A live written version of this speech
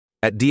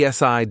At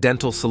DSI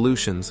Dental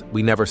Solutions,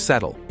 we never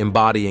settle,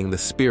 embodying the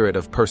spirit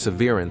of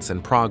perseverance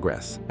and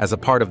progress. As a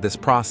part of this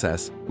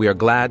process, we are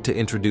glad to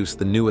introduce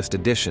the newest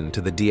addition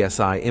to the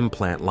DSI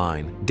implant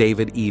line,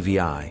 David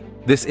EVI.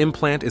 This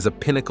implant is a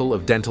pinnacle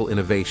of dental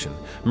innovation,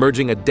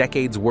 merging a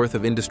decade's worth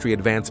of industry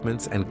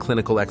advancements and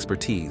clinical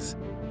expertise.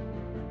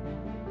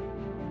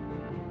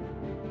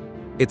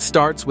 It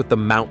starts with the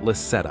mountless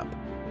setup,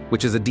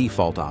 which is a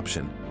default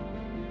option,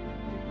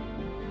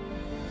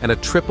 and a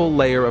triple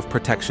layer of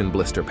protection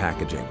blister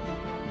packaging.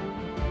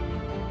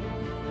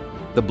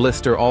 The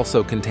blister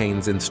also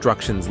contains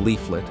instructions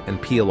leaflet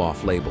and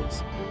peel-off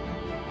labels.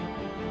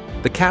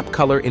 The cap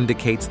color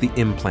indicates the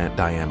implant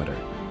diameter.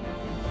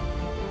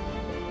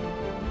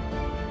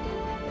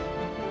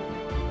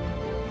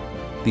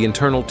 The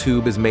internal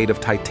tube is made of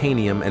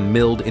titanium and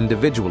milled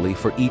individually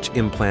for each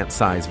implant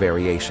size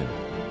variation.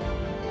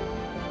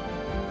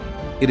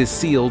 It is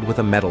sealed with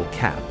a metal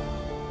cap.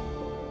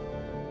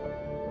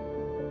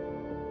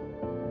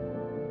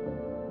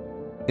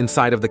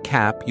 Inside of the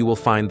cap, you will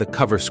find the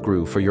cover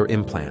screw for your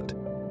implant.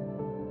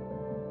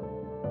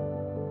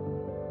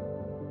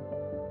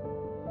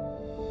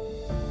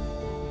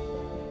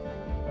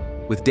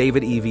 With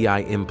David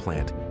EVI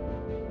implant,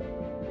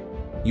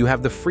 you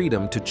have the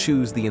freedom to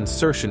choose the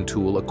insertion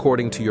tool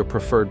according to your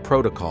preferred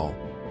protocol.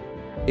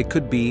 It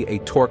could be a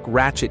torque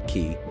ratchet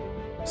key,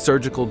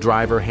 surgical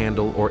driver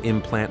handle, or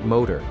implant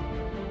motor.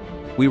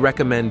 We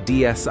recommend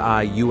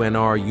DSI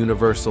UNR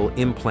Universal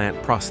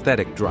Implant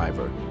Prosthetic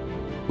Driver,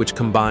 which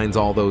combines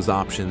all those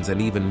options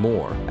and even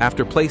more.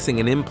 After placing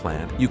an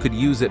implant, you could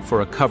use it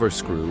for a cover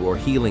screw or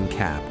healing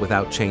cap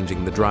without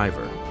changing the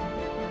driver.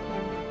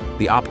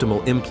 The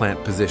optimal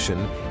implant position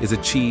is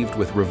achieved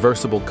with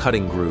reversible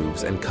cutting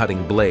grooves and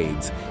cutting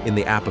blades in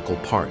the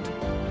apical part.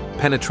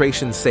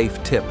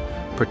 Penetration-safe tip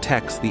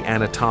protects the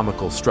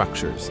anatomical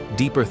structures.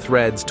 Deeper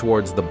threads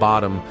towards the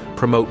bottom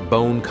promote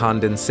bone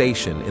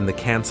condensation in the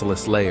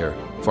cancellous layer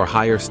for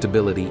higher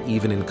stability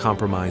even in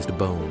compromised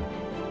bone.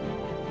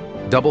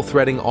 Double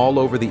threading all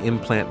over the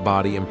implant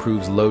body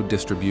improves load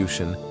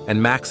distribution and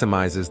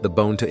maximizes the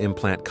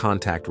bone-to-implant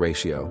contact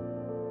ratio.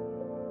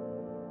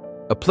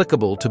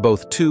 Applicable to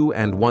both 2-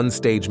 and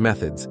 1-stage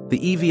methods, the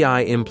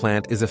EVI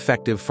implant is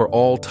effective for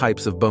all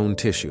types of bone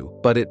tissue,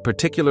 but it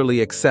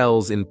particularly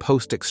excels in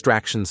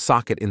post-extraction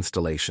socket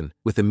installation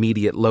with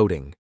immediate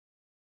loading.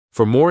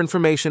 For more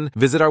information,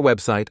 visit our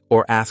website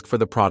or ask for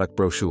the product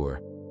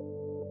brochure.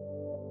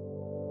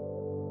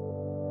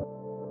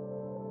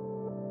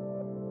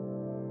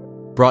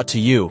 Brought to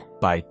you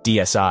by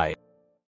DSI.